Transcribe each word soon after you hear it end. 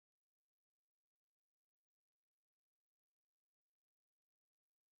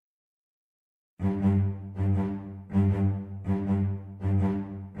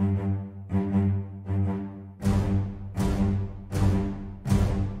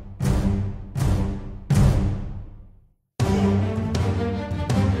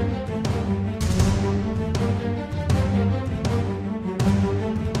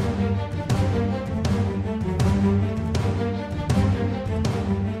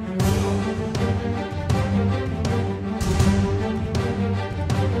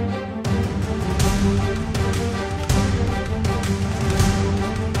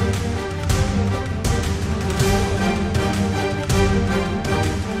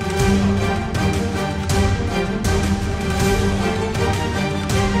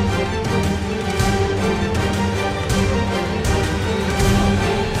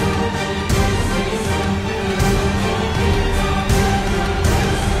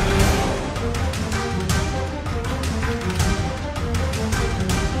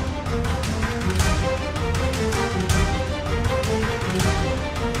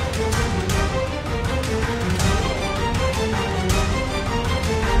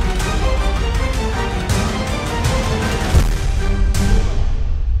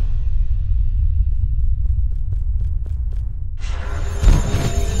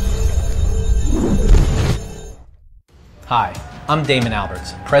I'm Damon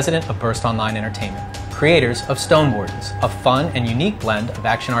Alberts, President of Burst Online Entertainment, creators of Stone Wardens, a fun and unique blend of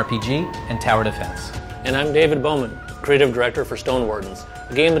action RPG and tower defense. And I'm David Bowman, Creative Director for Stone Wardens,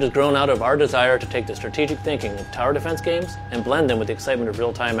 a game that has grown out of our desire to take the strategic thinking of tower defense games and blend them with the excitement of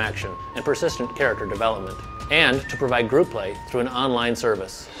real-time action and persistent character development, and to provide group play through an online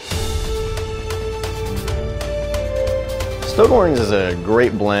service. Stone Wardens is a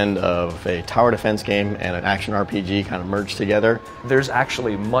great blend of a tower defense game and an action RPG kind of merged together. There's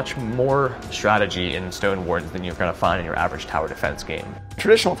actually much more strategy in Stone Wardens than you're going to find in your average tower defense game.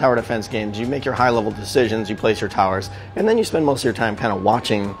 Traditional tower defense games, you make your high-level decisions, you place your towers, and then you spend most of your time kind of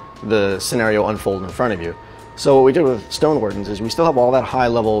watching the scenario unfold in front of you. So what we did with Stone Wardens is we still have all that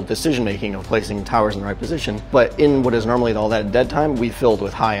high-level decision-making of placing towers in the right position, but in what is normally all that dead time, we filled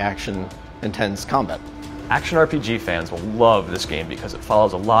with high-action, intense combat. Action RPG fans will love this game because it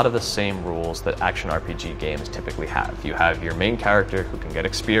follows a lot of the same rules that action RPG games typically have. You have your main character who can get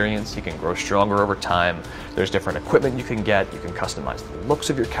experience, he can grow stronger over time, there's different equipment you can get, you can customize the looks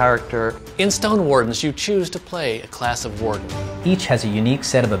of your character. In Stone Wardens, you choose to play a class of Warden. Each has a unique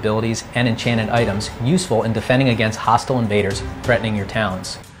set of abilities and enchanted items useful in defending against hostile invaders threatening your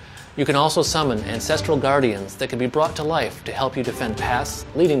towns. You can also summon ancestral guardians that can be brought to life to help you defend paths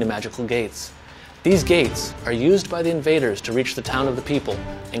leading to magical gates. These gates are used by the invaders to reach the town of the people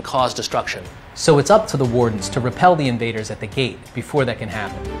and cause destruction. So it's up to the Wardens to repel the invaders at the gate before that can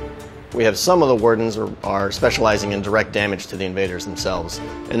happen. We have some of the Wardens are specializing in direct damage to the invaders themselves.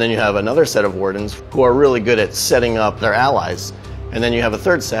 And then you have another set of Wardens who are really good at setting up their allies. And then you have a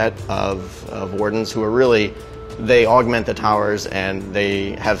third set of Wardens who are really, they augment the towers and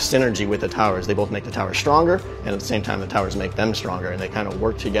they have synergy with the towers. They both make the towers stronger, and at the same time the towers make them stronger, and they kind of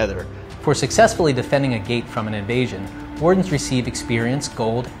work together. For successfully defending a gate from an invasion, Wardens receive experience,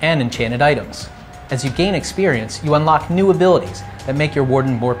 gold, and enchanted items. As you gain experience, you unlock new abilities that make your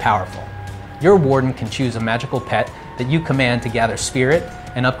Warden more powerful. Your Warden can choose a magical pet that you command to gather spirit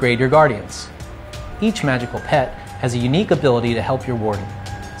and upgrade your guardians. Each magical pet has a unique ability to help your Warden,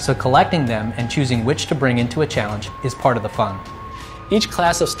 so collecting them and choosing which to bring into a challenge is part of the fun. Each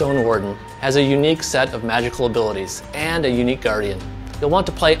class of Stone Warden has a unique set of magical abilities and a unique guardian. You'll want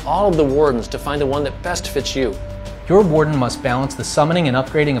to play all of the Wardens to find the one that best fits you. Your Warden must balance the summoning and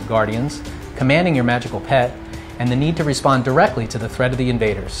upgrading of guardians, commanding your magical pet, and the need to respond directly to the threat of the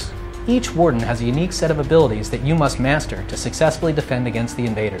invaders. Each Warden has a unique set of abilities that you must master to successfully defend against the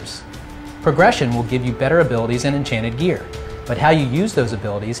invaders. Progression will give you better abilities and enchanted gear, but how you use those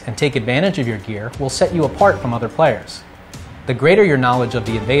abilities and take advantage of your gear will set you apart from other players. The greater your knowledge of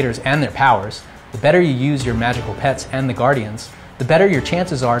the invaders and their powers, the better you use your magical pets and the guardians, the better your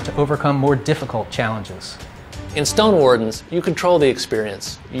chances are to overcome more difficult challenges. In Stone Wardens, you control the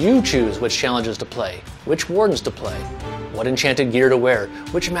experience. You choose which challenges to play, which Wardens to play, what enchanted gear to wear,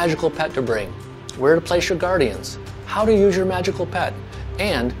 which magical pet to bring, where to place your guardians, how to use your magical pet,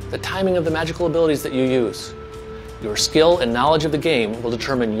 and the timing of the magical abilities that you use. Your skill and knowledge of the game will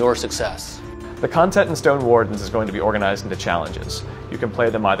determine your success. The content in Stone Wardens is going to be organized into challenges. You can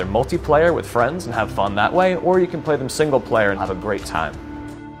play them either multiplayer with friends and have fun that way, or you can play them single player and have a great time.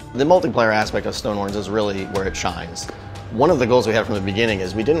 The multiplayer aspect of Stone Wardens is really where it shines. One of the goals we had from the beginning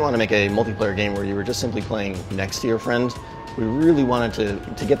is we didn't want to make a multiplayer game where you were just simply playing next to your friend. We really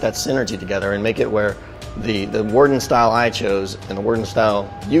wanted to get that synergy together and make it where the Warden style I chose and the Warden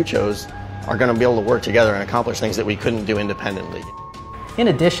style you chose are going to be able to work together and accomplish things that we couldn't do independently. In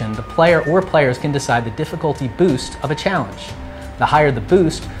addition, the player or players can decide the difficulty boost of a challenge. The higher the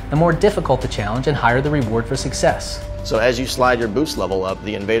boost, the more difficult the challenge and higher the reward for success. So as you slide your boost level up,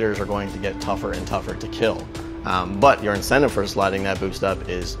 the invaders are going to get tougher and tougher to kill. But your incentive for sliding that boost up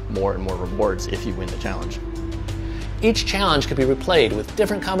is more and more rewards if you win the challenge. Each challenge can be replayed with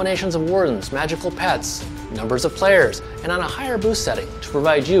different combinations of Wardens, magical pets, numbers of players, and on a higher boost setting to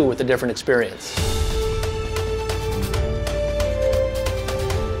provide you with a different experience.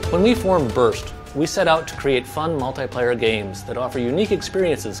 When we formed Burst, we set out to create fun multiplayer games that offer unique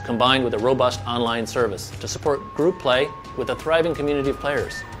experiences combined with a robust online service to support group play with a thriving community of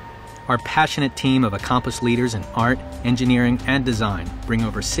players. Our passionate team of accomplished leaders in art, engineering, and design bring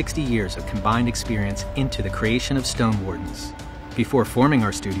over 60 years of combined experience into the creation of Stone Wardens. Before forming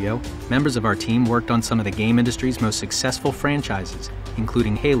our studio, members of our team worked on some of the game industry's most successful franchises,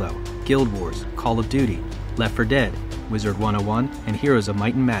 including Halo, Guild Wars, Call of Duty, Left 4 Dead, Wizard 101, and Heroes of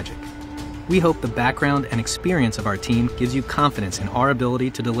Might and Magic. We hope the background and experience of our team gives you confidence in our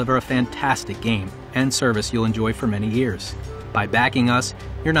ability to deliver a fantastic game and service you'll enjoy for many years. By backing us,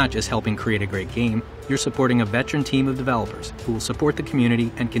 you're not just helping create a great game, you're supporting a veteran team of developers who will support the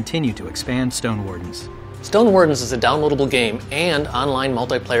community and continue to expand Stone Wardens. Stone Wardens is a downloadable game and online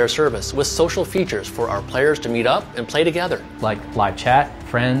multiplayer service with social features for our players to meet up and play together. Like live chat,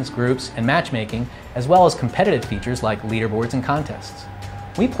 friends, groups, and matchmaking, as well as competitive features like leaderboards and contests.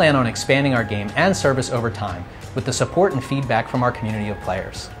 We plan on expanding our game and service over time with the support and feedback from our community of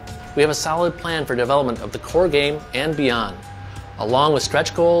players. We have a solid plan for development of the core game and beyond, along with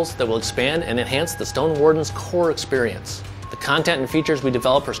stretch goals that will expand and enhance the Stone Wardens core experience. The content and features we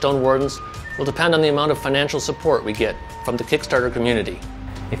develop for Stone Wardens will depend on the amount of financial support we get from the Kickstarter community.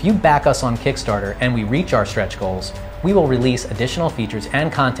 If you back us on Kickstarter and we reach our stretch goals, we will release additional features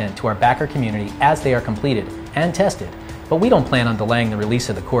and content to our backer community as they are completed and tested, but we don't plan on delaying the release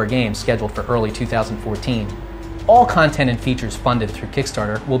of the core game scheduled for early 2014. All content and features funded through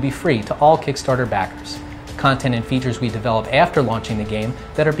Kickstarter will be free to all Kickstarter backers. Content and features we develop after launching the game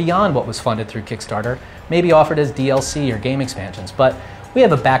that are beyond what was funded through Kickstarter may be offered as DLC or game expansions, but we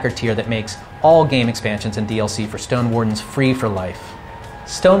have a backer tier that makes all game expansions and DLC for Stone Wardens free for life.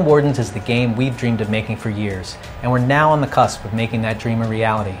 Stone Wardens is the game we've dreamed of making for years, and we're now on the cusp of making that dream a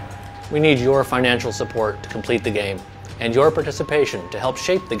reality. We need your financial support to complete the game, and your participation to help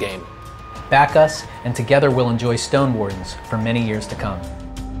shape the game. Back us, and together we'll enjoy Stone Wardens for many years to come.